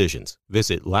investment decisions.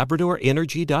 Visit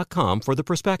LabradorEnergy.com for the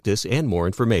prospectus and more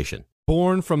information.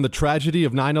 Born from the tragedy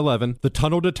of 9/11, the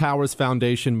Tunnel to Towers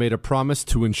Foundation made a promise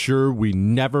to ensure we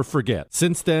never forget.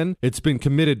 Since then, it's been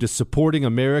committed to supporting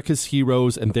America's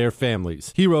heroes and their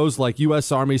families. Heroes like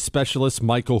U.S. Army Specialist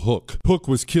Michael Hook. Hook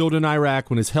was killed in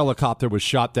Iraq when his helicopter was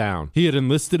shot down. He had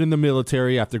enlisted in the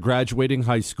military after graduating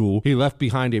high school. He left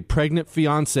behind a pregnant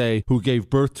fiancée who gave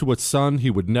birth to a son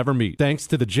he would never meet. Thanks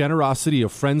to the generosity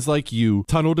of friends like you,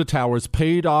 Tunnel to Towers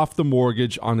paid off the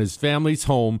mortgage on his family's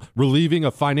home, relieving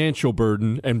a financial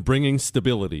burden and bringing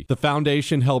stability. The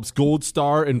foundation helps Gold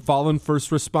Star and fallen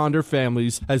first responder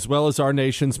families, as well as our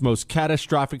nation's most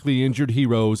catastrophically injured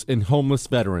heroes and homeless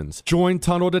veterans. Join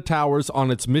Tunnel to Towers on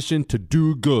its mission to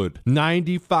do good.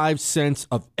 95 cents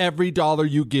of every dollar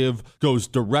you give goes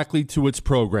directly to its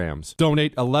programs.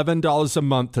 Donate $11 a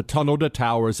month to Tunnel to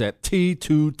Towers at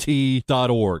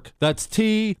T2T.org. That's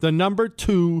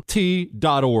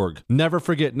T2T.org. Never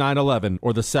forget 9/11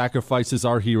 or the sacrifices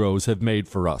our heroes have made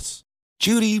for us.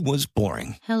 Judy was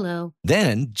boring. Hello.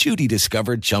 Then Judy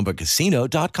discovered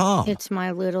ChumbaCasino.com. It's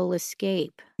my little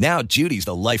escape. Now Judy's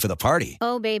the life of the party.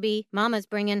 Oh, baby, mama's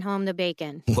bringing home the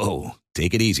bacon. Whoa,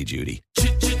 take it easy, Judy.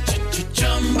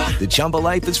 The Chumba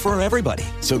life is for everybody.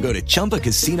 So go to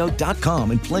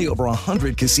ChumbaCasino.com and play over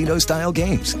 100 casino-style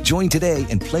games. Join today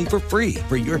and play for free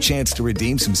for your chance to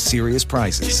redeem some serious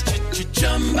prizes.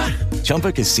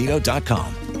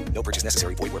 ChumbaCasino.com. No purchase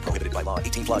necessary. Void where prohibited by law.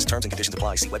 18 plus terms and conditions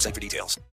apply. See website for details.